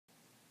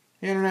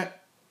Hey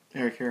Internet,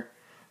 Eric here.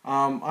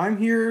 I'm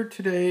here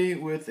today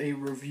with a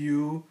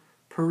review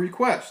per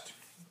request.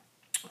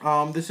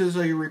 This is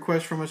a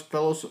request from a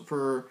fellow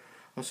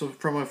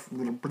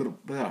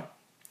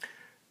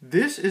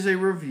This is a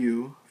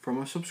review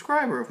from a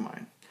subscriber of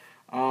mine.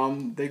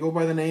 They go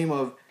by the name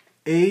of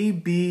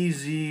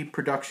ABZ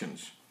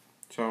Productions.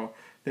 So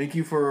thank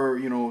you for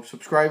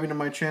subscribing to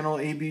my channel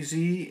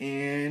ABZ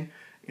and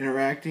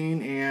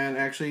interacting and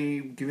actually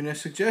giving a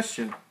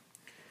suggestion.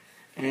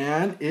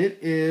 And it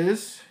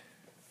is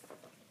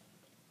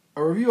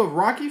a review of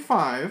Rocky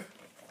V,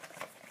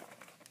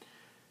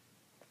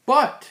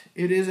 but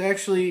it is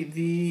actually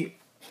the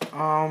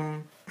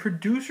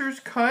producer's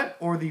cut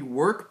or the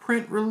work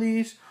print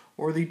release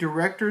or the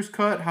director's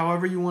cut,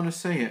 however you want to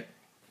say it.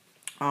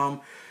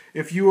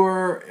 If you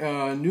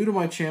are new to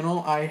my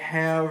channel, I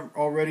have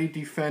already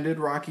defended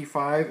Rocky V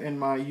in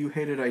my You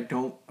Hate It, I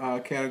Don't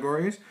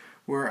categories,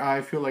 where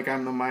I feel like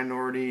I'm the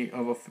minority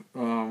of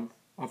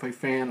a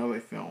fan of a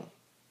film.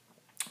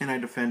 And I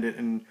defend it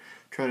and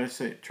try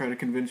to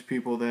convince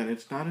people that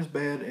it's not as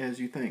bad as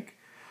you think.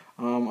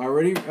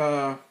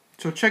 So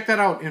check that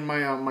out in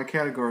my my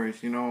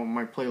categories.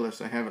 My playlist.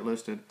 I have it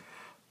listed.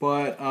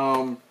 But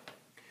I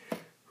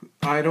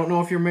don't know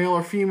if you're male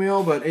or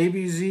female, but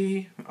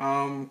ABZ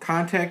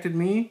contacted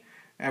me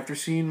after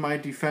seeing my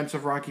defense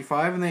of Rocky V,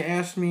 and they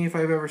asked me if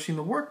I've ever seen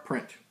the work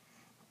print,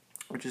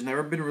 which has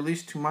never been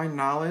released to my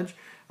knowledge.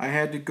 I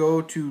had to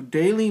go to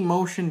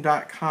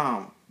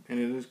dailymotion.com. And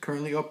it is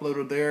currently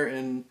uploaded there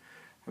in,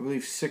 I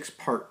believe, 6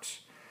 parts.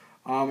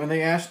 And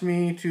they asked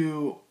me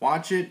to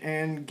watch it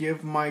and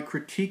give my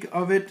critique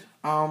of it.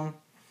 I'm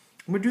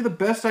going to do the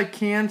best I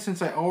can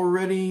since I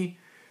already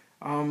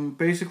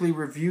basically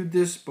reviewed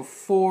this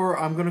before.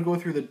 I'm going to go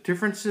through the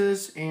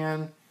differences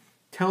and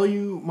tell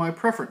you my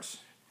preference.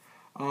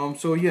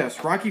 So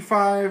yes, Rocky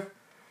V,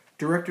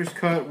 Director's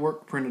Cut,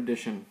 Work Print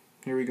Edition.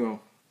 Here we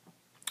go.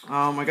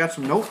 I got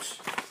some notes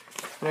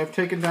that I've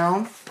taken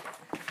down.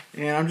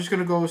 And I'm just going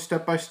to go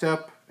step by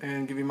step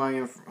and give you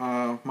my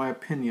my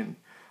opinion.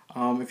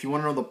 If you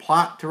want to know the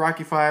plot to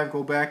Rocky V,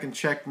 go back and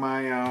check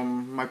my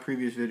my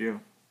previous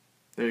video.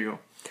 There you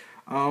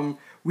go.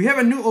 We have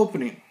a new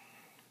opening.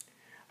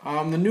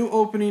 The new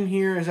opening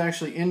here is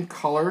actually in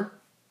color,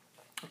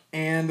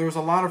 and there's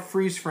a lot of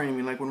freeze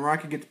framing. Like when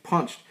Rocky gets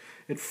punched,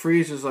 it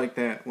freezes like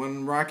that.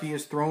 When Rocky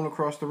is thrown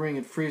across the ring,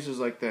 it freezes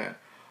like that.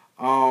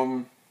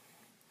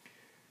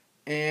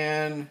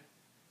 And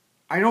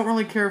I don't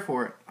really care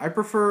for it. I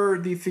prefer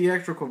the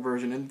theatrical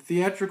version. In the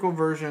theatrical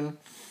version,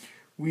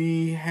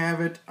 we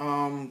have it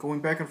going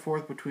back and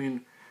forth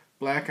between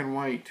black and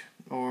white,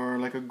 or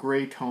like a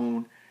gray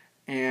tone,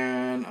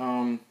 and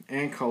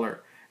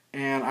color.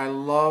 And I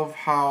love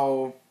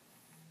how,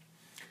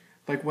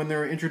 like when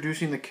they're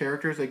introducing the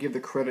characters, they give the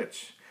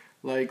credits.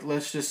 Like,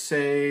 let's just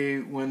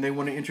say when they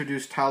want to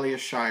introduce Talia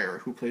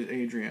Shire, who plays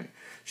Adrian.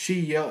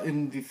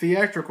 In the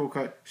theatrical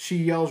cut, she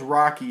yells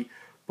Rocky.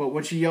 But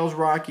when she yells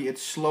Rocky, it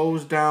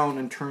slows down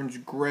and turns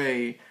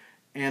gray,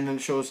 and then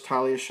shows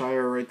Talia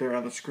Shire right there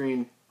on the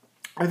screen.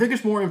 I think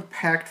it's more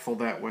impactful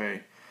that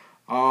way.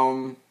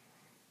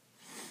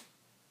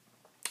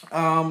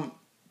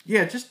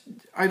 Yeah,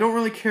 I don't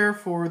really care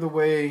for the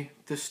way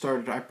this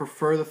started. I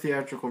prefer the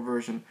theatrical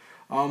version.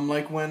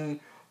 Like when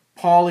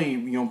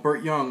Paulie,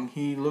 Burt Young,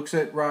 he looks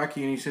at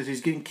Rocky and he says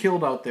he's getting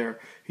killed out there.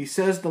 He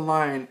says the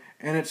line,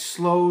 and it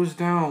slows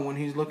down when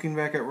he's looking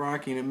back at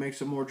Rocky, and it makes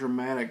it more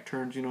dramatic,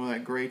 turns,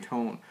 that gray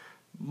tone.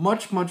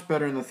 Much, much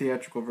better in the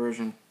theatrical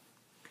version.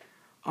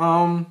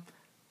 The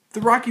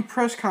Rocky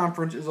press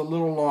conference is a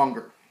little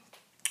longer,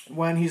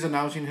 when he's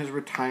announcing his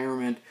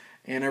retirement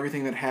and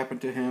everything that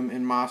happened to him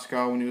in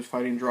Moscow when he was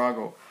fighting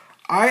Drago.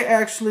 I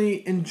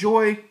actually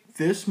enjoy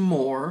this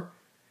more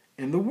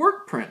in the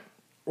work print,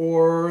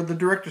 or the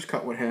director's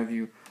cut, what have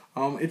you.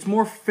 It's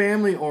more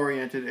family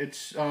oriented.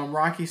 It's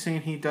Rocky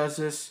saying he does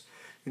this,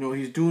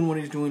 he's doing what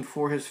he's doing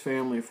for his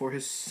family, for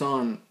his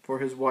son, for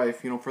his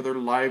wife, for their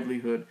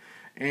livelihood.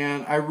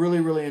 And I really,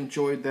 really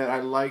enjoyed that. I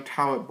liked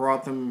how it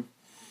brought them,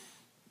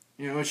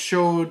 it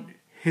showed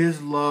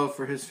his love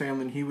for his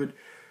family, and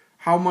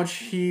how much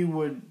he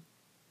would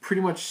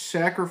pretty much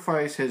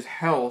sacrifice his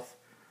health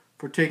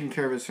for taking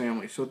care of his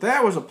family. So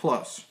that was a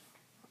plus.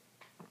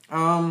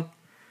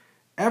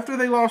 After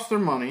they lost their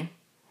money,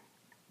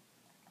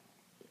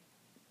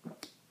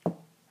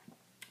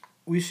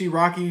 we see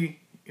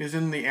Rocky is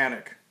in the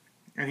attic,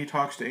 and he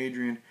talks to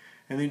Adrian,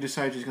 and he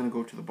decides he's going to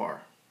go to the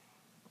bar.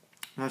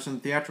 That's in the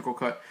theatrical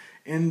cut.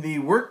 In the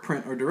work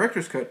print, or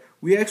director's cut,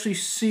 we actually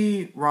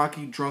see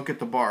Rocky drunk at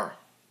the bar.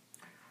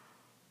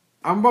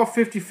 I'm about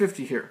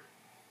 50-50 here.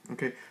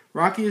 Okay,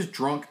 Rocky is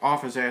drunk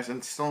off his ass,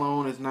 and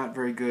Stallone is not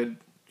very good,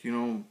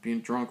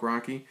 being drunk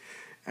Rocky.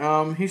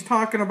 He's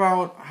talking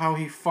about how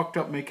he fucked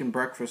up making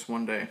breakfast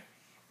one day.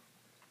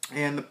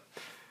 And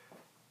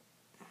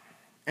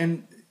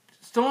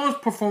Stallone's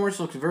performance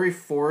looks very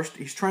forced.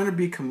 He's trying to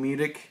be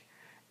comedic,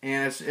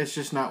 and it's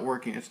just not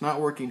working. It's not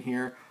working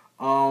here.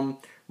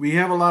 We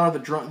have a lot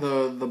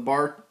of the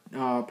bar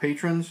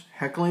patrons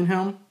heckling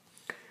him,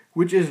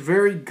 which is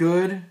very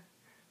good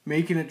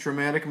making it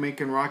dramatic,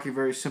 making Rocky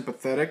very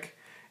sympathetic.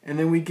 And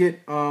then we get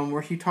where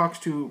Rocky talks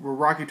to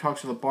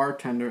the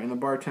bartender, and the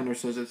bartender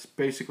says it's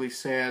basically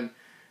sad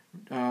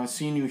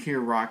seeing you here,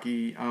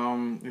 Rocky.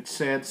 It's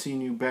sad seeing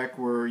you back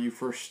where you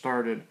first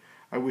started.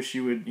 I wish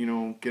you would,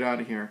 get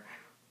out of here.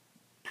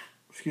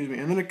 Excuse me.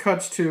 And then it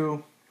cuts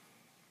to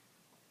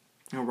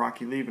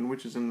Rocky leaving,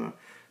 which is in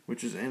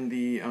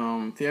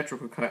the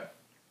theatrical cut.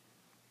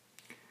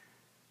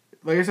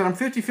 Like I said, I'm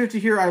 50-50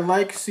 here. I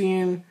like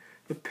seeing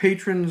the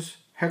patrons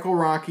heckle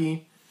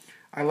Rocky.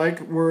 I like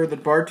where the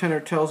bartender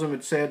tells him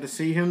it's sad to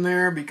see him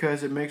there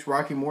because it makes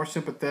Rocky more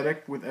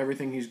sympathetic with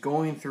everything he's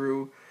going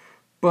through.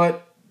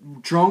 But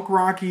drunk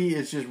Rocky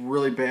is just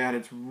really bad.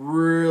 It's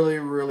really,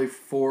 really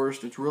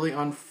forced. It's really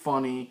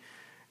unfunny,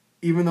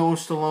 even though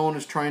Stallone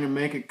is trying to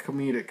make it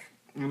comedic,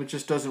 and it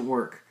just doesn't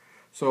work.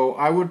 So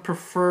I would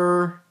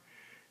prefer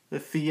the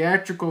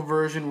theatrical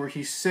version where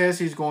he says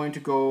he's going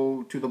to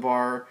go to the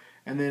bar,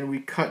 and then we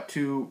cut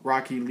to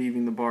Rocky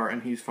leaving the bar,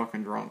 and he's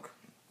fucking drunk.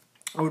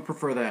 I would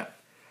prefer that.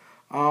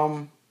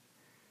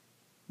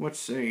 Let's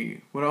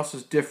see. What else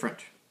is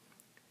different?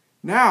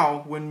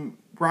 Now, when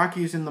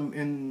Rocky's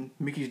in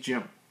Mickey's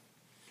gym,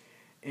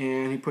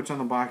 and he puts on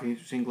the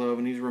boxing glove,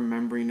 and he's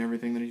remembering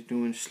everything that he's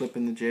doing,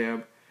 slipping the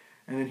jab,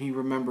 and then he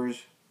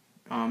remembers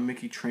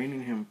Mickey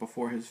training him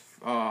before his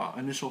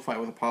initial fight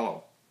with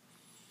Apollo.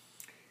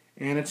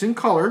 And it's in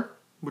color,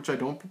 which I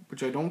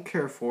don't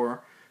care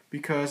for,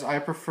 because I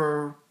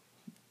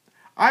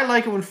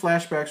like it when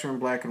flashbacks are in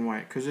black and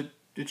white, because it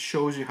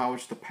shows you how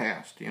it's the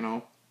past,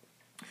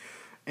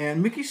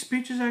 And Mickey's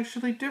speech is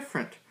actually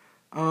different.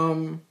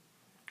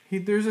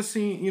 There's a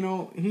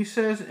scene, he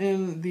says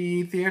in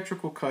the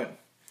theatrical cut,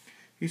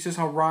 he says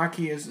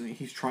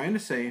he's trying to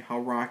say how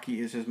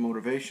Rocky is his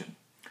motivation.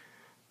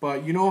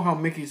 But you know how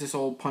Mickey's this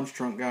old punch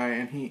drunk guy,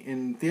 and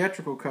in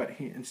theatrical cut,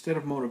 instead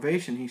of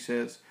motivation, he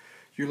says,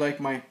 "You're like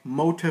my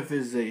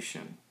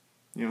motivization."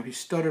 He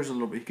stutters a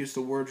little bit. He gets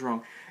the words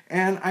wrong.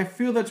 And I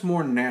feel that's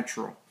more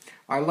natural.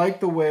 I like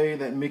the way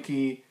that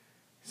Mickey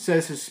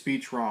says his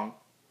speech wrong.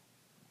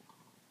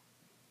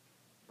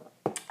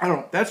 I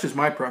don't know. That's just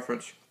my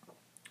preference.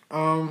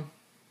 And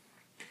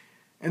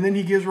then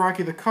he gives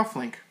Rocky the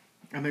cufflink,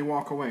 and they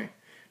walk away.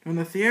 Now, in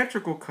the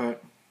theatrical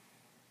cut,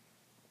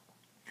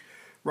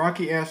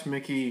 Rocky asks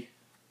Mickey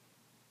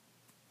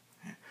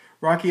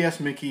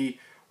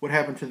what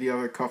happened to the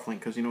other cufflink,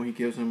 because, he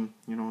gives him,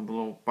 the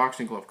little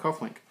boxing glove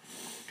cufflink.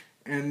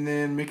 And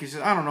then Mickey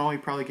says, I don't know, he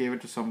probably gave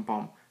it to some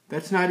bum.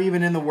 That's not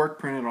even in the work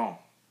print at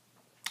all.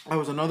 That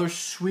was another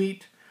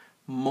sweet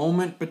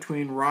moment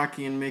between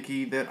Rocky and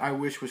Mickey that I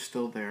wish was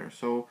still there.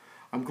 So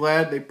I'm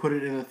glad they put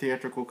it in the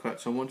theatrical cut.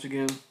 So once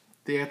again,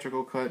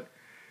 theatrical cut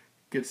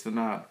gets the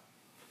nod.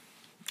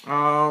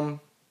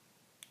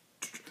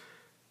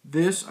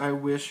 This I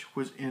wish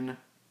was in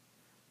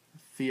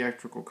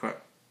theatrical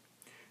cut.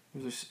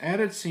 There's this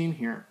added scene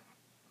here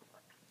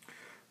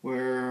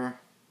where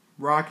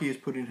Rocky is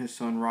putting his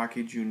son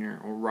Rocky Jr.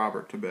 or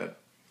Robert to bed.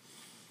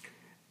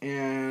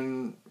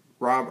 And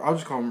I'll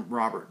just call him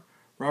Robert.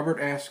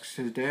 Robert asks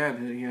his dad,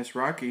 he asks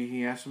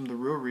him the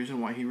real reason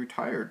why he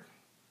retired.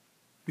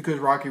 Because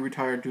Rocky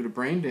retired due to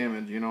brain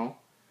damage, And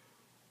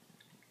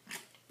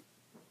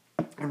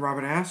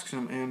Robert asks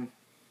him, and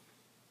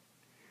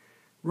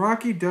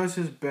Rocky does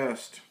his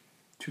best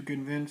to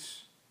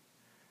convince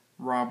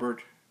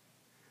Robert,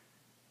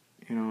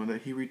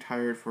 that he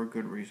retired for a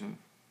good reason.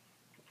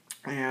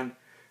 And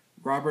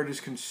Robert is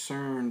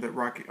concerned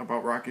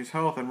about Rocky's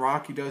health, and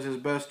Rocky does his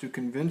best to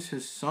convince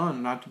his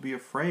son not to be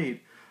afraid,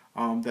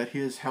 that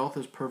his health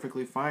is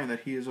perfectly fine,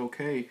 that he is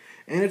okay.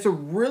 And it's a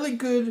really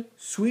good,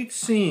 sweet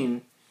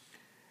scene,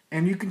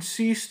 and you can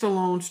see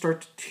Stallone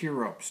start to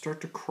tear up,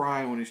 start to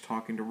cry when he's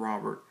talking to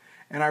Robert.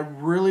 And I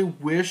really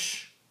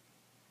wish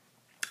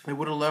they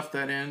would have left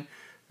that in,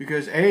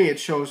 because it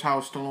shows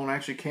how Stallone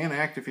actually can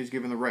act if he's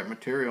given the right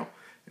material.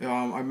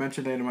 I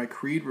mentioned that in my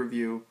Creed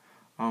review.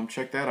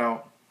 Check that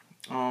out.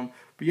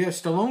 But yeah,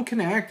 Stallone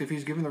can act if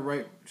he's given the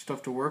right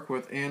stuff to work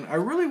with. And I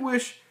really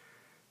wish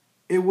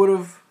it would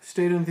have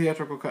stayed in the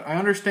theatrical cut. I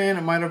understand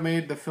it might have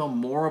made the film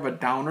more of a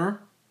downer,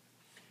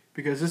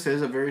 because this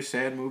is a very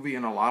sad movie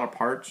in a lot of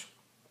parts.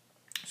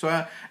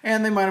 So,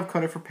 and they might have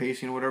cut it for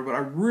pacing or whatever, but I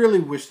really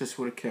wish this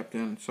would have kept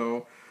in.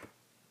 So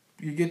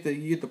you get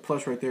the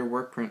plus right there,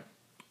 work print.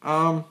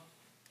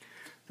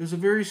 There's a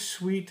very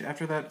sweet,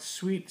 after that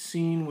sweet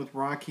scene with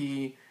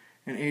Rocky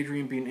and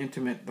Adrian being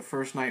intimate the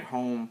first night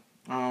home.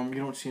 You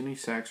don't see any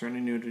sex or any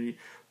nudity,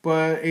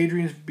 but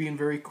Adrian's being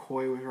very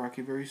coy with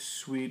Rocky, very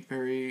sweet,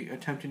 very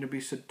attempting to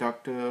be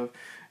seductive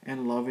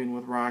and loving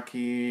with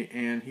Rocky,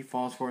 and he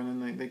falls for it,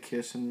 and then they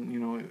kiss, and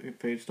it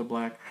fades to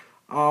black.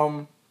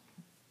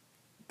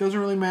 Doesn't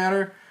really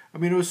matter. I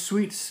mean, it was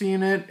sweet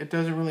seeing it. It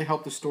doesn't really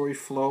help the story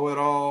flow at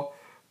all,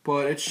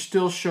 but it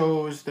still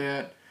shows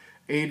that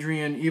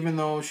Adrian, even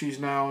though she's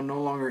now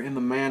no longer in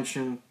the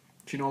mansion,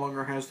 she no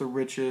longer has the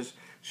riches,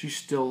 she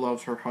still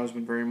loves her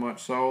husband very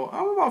much. So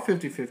I'm about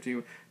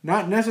 50-50.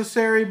 Not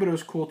necessary, but it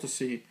was cool to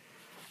see.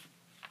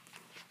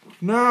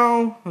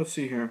 Now, let's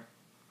see here.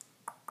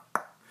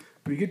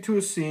 We get to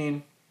a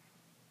scene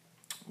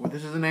well,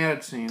 this is an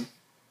added scene.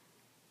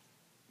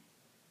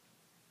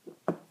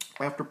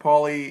 After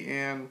Paulie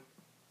and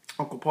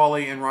Uncle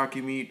Paulie and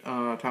Rocky meet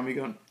Tommy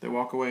Gunn, they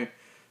walk away.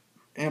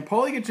 And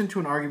Paulie gets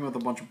into an argument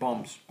with a bunch of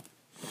bums.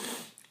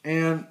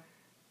 And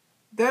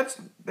that's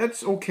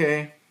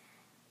okay.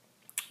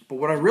 But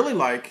what I really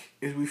like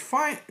is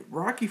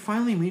Rocky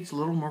finally meets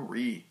little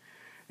Marie.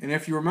 And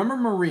if you remember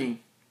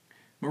Marie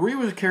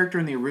was a character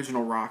in the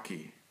original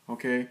Rocky,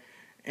 okay?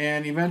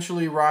 And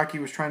eventually Rocky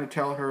was trying to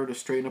tell her to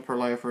straighten up her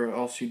life or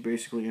else she'd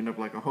basically end up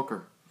like a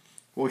hooker.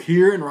 Well,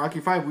 here in Rocky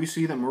 5, we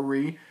see that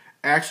Marie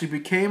actually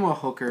became a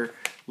hooker,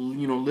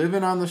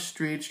 living on the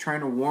streets,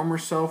 trying to warm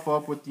herself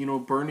up with,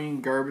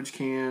 burning garbage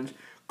cans,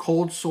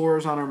 cold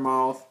sores on her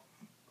mouth.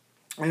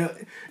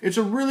 And it's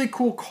a really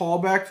cool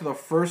callback to the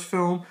first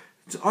film.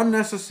 It's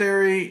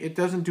unnecessary. It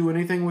doesn't do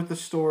anything with the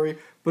story,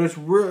 but it's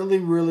really,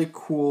 really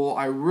cool.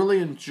 I really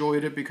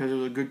enjoyed it because it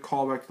was a good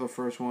callback to the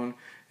first one,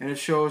 and it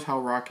shows how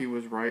Rocky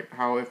was right.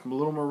 How if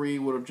little Marie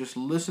would have just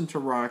listened to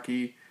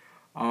Rocky,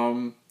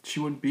 she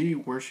wouldn't be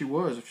where she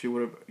was. If she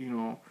would have,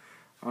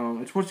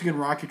 it's once again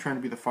Rocky trying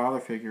to be the father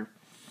figure.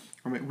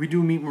 I mean, we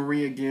do meet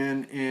Marie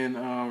again in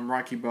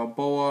Rocky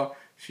Balboa.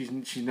 She's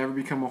never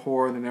become a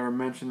whore. They never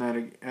mentioned that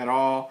at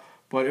all.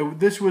 But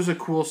this was a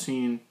cool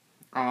scene.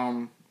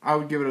 I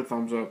would give it a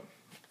thumbs up.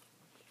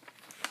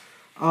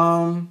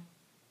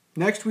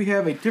 Next, we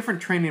have a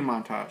different training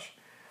montage.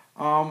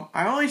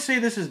 I only say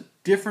this is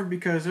different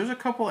because there's a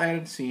couple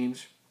added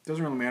scenes.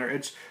 Doesn't really matter.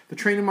 It's the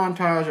training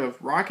montage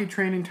of Rocky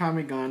training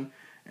Tommy Gunn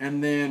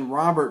and then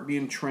Robert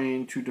being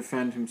trained to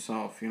defend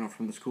himself,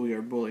 from the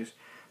schoolyard bullies.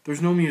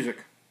 There's no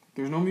music.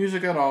 There's no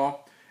music at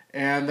all,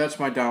 and that's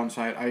my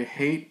downside. I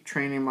hate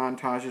training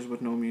montages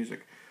with no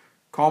music.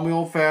 Call me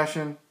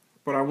old-fashioned,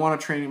 but I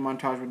want a training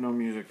montage with no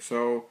music,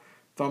 so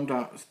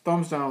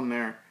thumbs down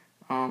there.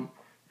 I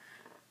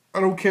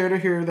don't care to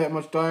hear that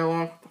much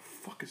dialogue. What the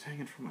fuck is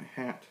hanging from my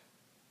hat?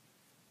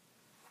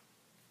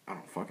 I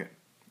don't fuck it.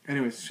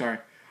 Anyways, sorry.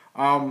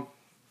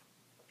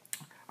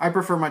 I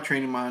prefer my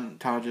training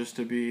montages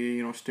to be,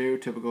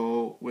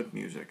 stereotypical with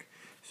music.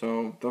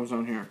 So, thumbs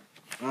down here.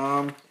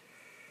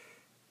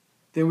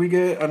 Then we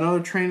get another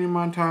training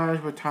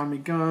montage with Tommy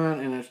Gunn,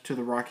 and it's to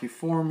the Rocky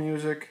IV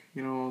music.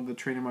 The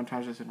training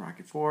montage that's in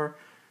Rocky IV.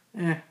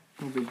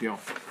 No big deal.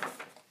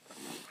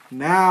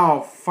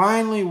 Now,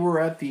 finally, we're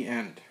at the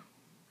end.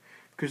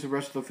 Because the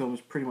rest of the film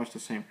is pretty much the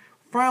same.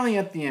 Finally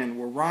at the end,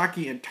 where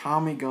Rocky and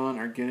Tommy Gunn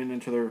are getting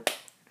into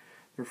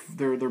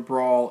their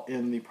brawl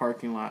in the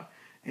parking lot.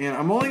 And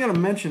I'm only going to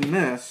mention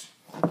this.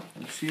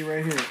 You see it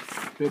right here.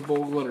 Big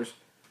bold letters.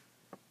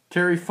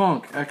 Terry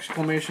Funk!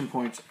 Exclamation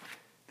points.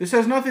 This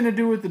has nothing to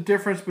do with the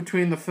difference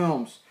between the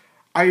films.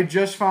 I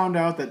just found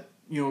out that,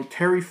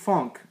 Terry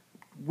Funk,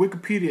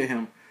 Wikipedia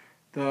him,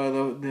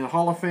 the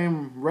Hall of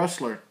Fame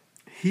wrestler,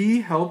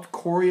 he helped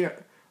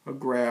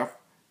choreograph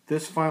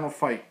this final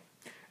fight.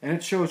 And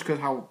it shows because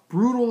how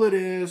brutal it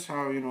is,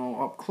 how,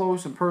 up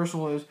close and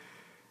personal it is.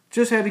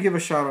 Just had to give a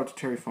shout out to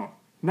Terry Funk.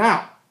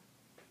 Now,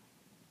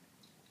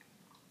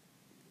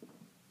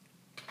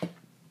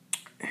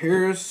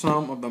 here's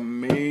some of the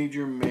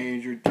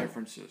major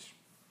differences.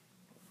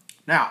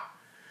 Now,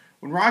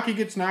 when Rocky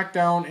gets knocked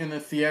down in the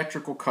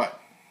theatrical cut,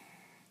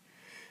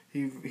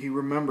 he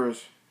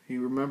remembers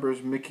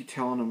Mickey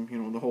telling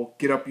him, the whole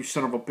 "get up, you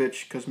son of a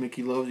bitch, because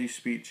Mickey loves you"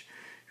 speech.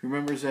 He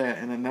remembers that,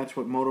 and then that's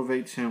what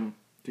motivates him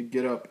to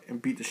get up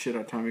and beat the shit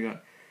out of Tommy Gunn.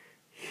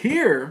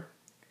 Here,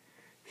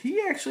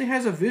 he actually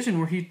has a vision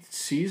where he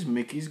sees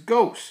Mickey's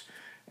ghost.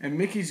 And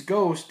Mickey's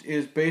ghost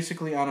is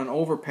basically on an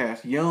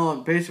overpass,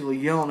 yelling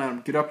at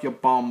him, "Get up, you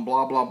bum,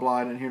 blah, blah, blah,"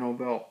 I didn't hear no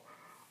bell.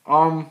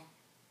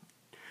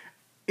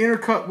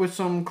 Intercut with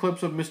some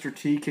clips of Mr.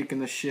 T kicking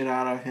the shit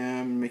out of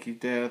him, Mickey's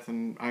death,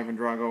 and Ivan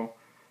Drago.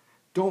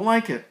 Don't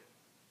like it.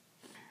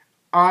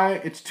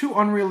 It's too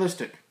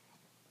unrealistic.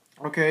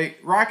 Okay,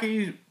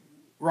 Rocky's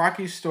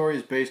story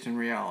is based in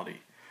reality.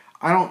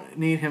 I don't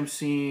need him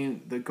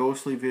seeing the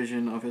ghostly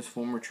vision of his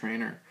former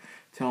trainer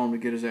tell him to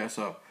get his ass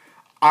up.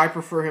 I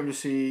prefer him to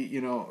see,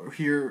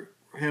 hear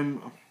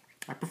him.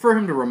 I prefer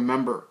him to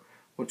remember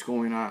what's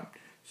going on.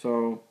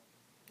 So,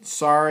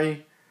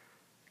 sorry.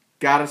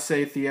 Gotta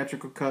say,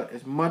 theatrical cut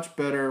is much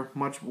better,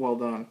 much well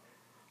done.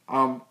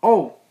 I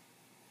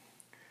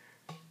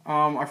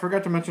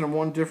forgot to mention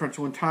one difference.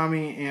 When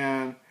Tommy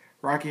and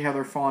Rocky have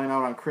their falling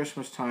out on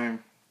Christmas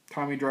time,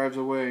 Tommy drives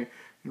away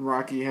and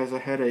Rocky has a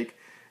headache.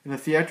 In the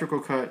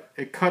theatrical cut,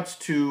 it cuts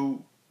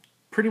to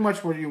pretty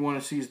much what you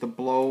want to see is the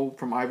blow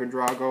from Ivan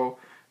Drago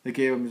that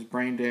gave him his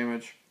brain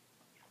damage.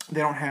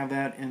 They don't have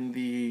that in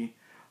the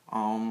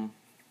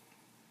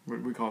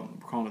we're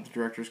calling it the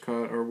director's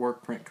cut or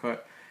workprint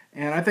cut,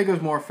 and I think it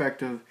was more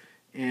effective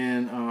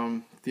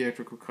in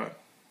theatrical cut.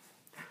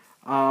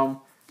 The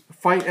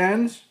fight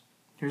ends.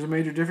 Here's a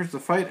major difference. The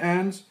fight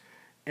ends,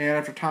 and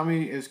after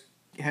Tommy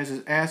has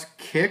his ass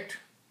kicked,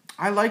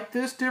 I like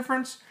this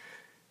difference.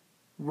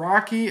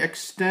 Rocky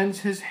extends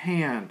his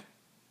hand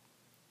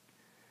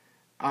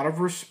out of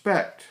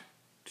respect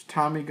to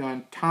Tommy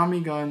Gunn.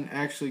 Tommy Gunn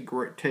actually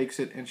takes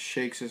it and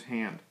shakes his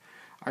hand.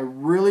 I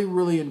really,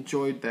 really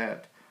enjoyed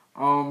that.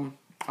 I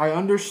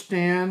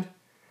understand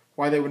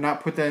why they would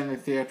not put that in the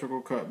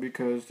theatrical cut,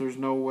 because there's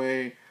no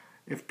way,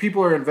 if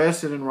people are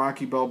invested in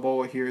Rocky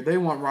Balboa here, they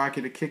want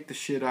Rocky to kick the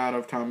shit out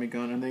of Tommy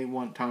Gunn, and they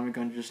want Tommy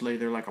Gunn to just lay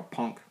there like a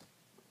punk.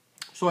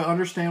 So I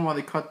understand why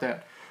they cut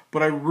that.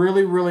 But I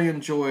really, really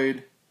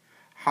enjoyed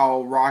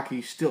how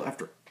Rocky still,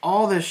 after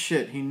all this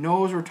shit, he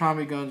knows where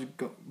Tommy Gunn's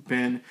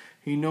been.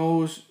 He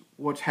knows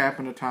what's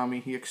happened to Tommy.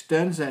 He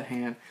extends that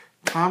hand.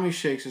 Tommy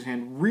shakes his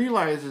hand,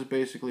 realizes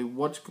basically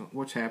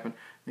what's happened.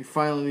 They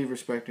finally leave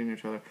respecting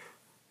each other.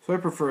 So I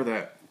prefer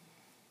that.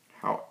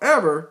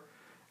 However,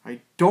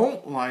 I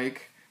don't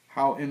like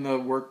how in the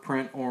work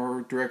print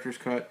or director's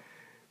cut,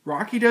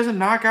 Rocky doesn't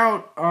knock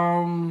out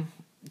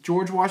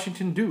George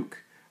Washington Duke,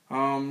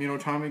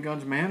 Tommy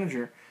Gunn's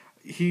manager.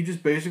 He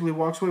just basically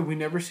walks away. We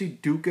never see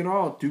Duke at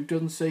all. Duke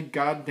doesn't say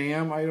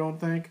goddamn, I don't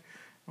think.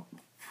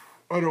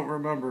 I don't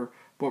remember.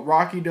 But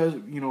Rocky does,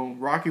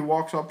 Rocky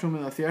walks up to him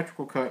in the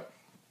theatrical cut,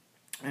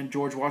 and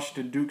George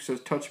Washington Duke says,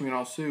 touch me and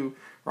I'll sue.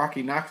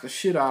 Rocky knocks the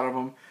shit out of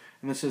him,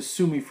 and then says,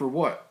 sue me for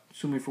what?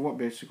 Sue me for what,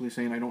 basically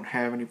saying I don't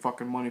have any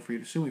fucking money for you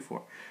to sue me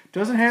for.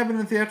 Doesn't happen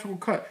in the theatrical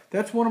cut.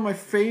 That's one of my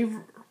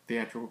favorite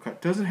theatrical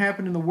cut. Doesn't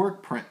happen in the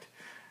work print.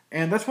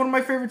 And that's one of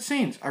my favorite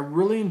scenes. I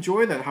really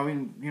enjoy that, how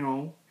he,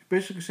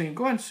 basically saying,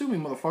 go ahead and sue me,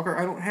 motherfucker.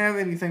 I don't have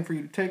anything for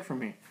you to take from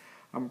me.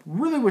 I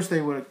really wish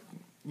they would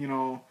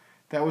have,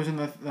 that was in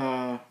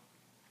the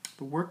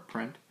work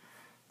print.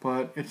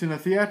 But it's in a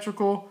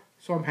theatrical,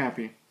 so I'm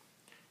happy.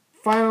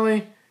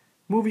 Finally,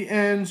 movie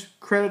ends,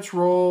 credits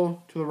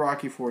roll to the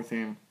Rocky IV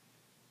theme.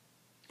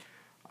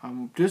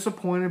 I'm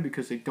disappointed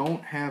because they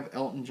don't have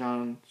Elton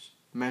John's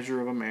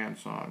Measure of a Man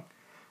song.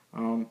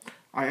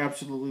 I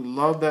absolutely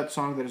love that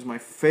song. That is my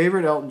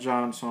favorite Elton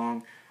John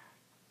song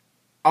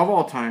of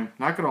all time.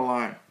 Not gonna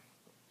lie.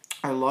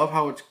 I love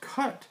how it's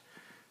cut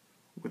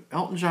with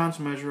Elton John's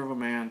Measure of a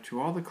Man to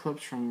all the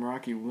clips from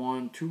Rocky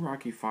 1 to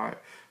Rocky 5.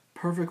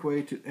 Perfect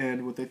way to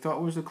end what they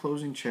thought was the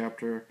closing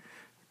chapter.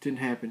 Didn't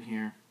happen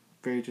here.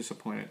 Very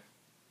disappointed.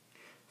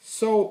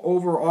 So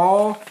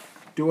overall,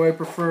 do I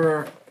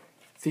prefer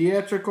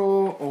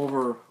theatrical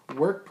over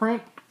work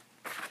print?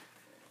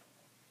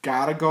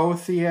 Gotta go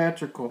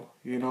theatrical,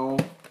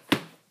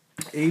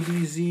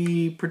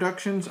 ABZ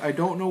Productions, I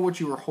don't know what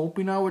you were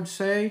hoping I would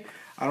say.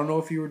 I don't know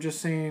if you were just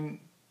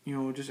saying,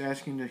 just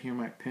asking to hear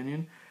my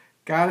opinion.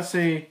 Gotta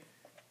say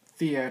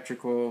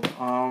theatrical.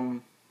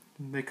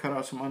 They cut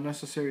out some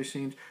unnecessary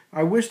scenes.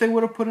 I wish they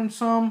would have put in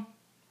some,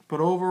 but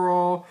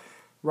overall,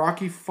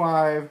 Rocky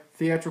V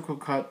theatrical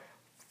cut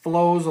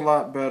flows a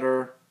lot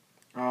better,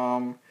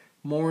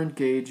 more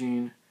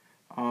engaging.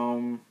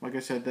 Like I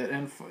said, that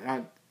end,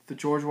 the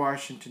George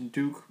Washington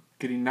Duke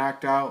getting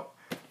knocked out,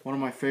 one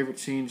of my favorite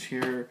scenes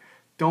here.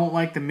 Don't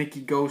like the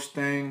Mickey Ghost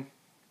thing.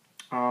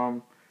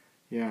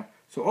 Yeah.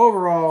 So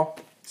overall,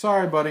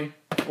 sorry, buddy,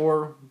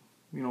 or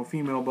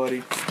female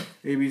buddy,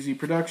 ABZ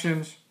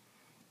Productions.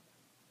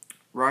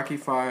 Rocky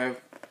V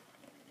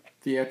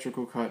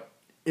theatrical cut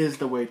is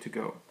the way to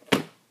go.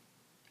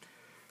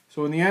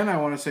 So in the end, I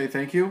want to say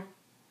thank you.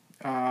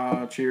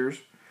 Cheers.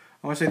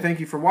 I want to say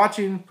thank you for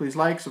watching. Please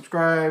like,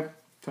 subscribe,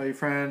 tell your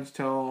friends,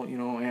 tell,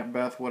 Aunt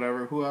Beth,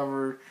 whatever,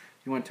 whoever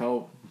you want to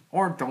tell,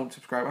 or don't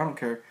subscribe. I don't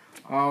care.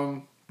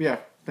 But yeah,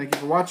 thank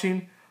you for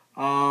watching.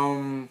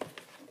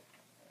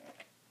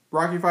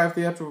 Rocky V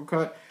theatrical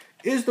cut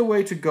is the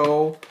way to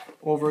go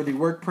over the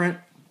work print.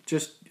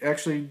 Just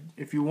actually,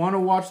 if you want to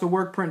watch the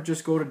work print,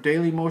 just go to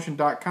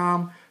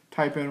dailymotion.com,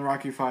 type in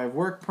Rocky V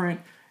work print.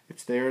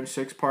 It's there in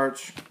 6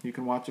 parts. You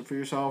can watch it for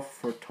yourself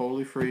for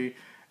totally free.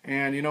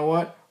 And you know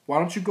what? Why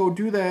don't you go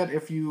do that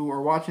if you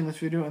are watching this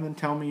video, and then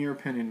tell me your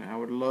opinion. I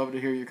would love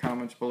to hear your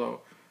comments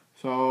below.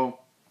 So,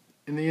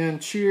 in the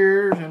end,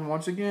 cheers. And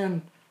once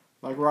again,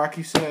 like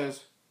Rocky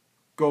says,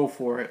 go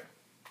for it.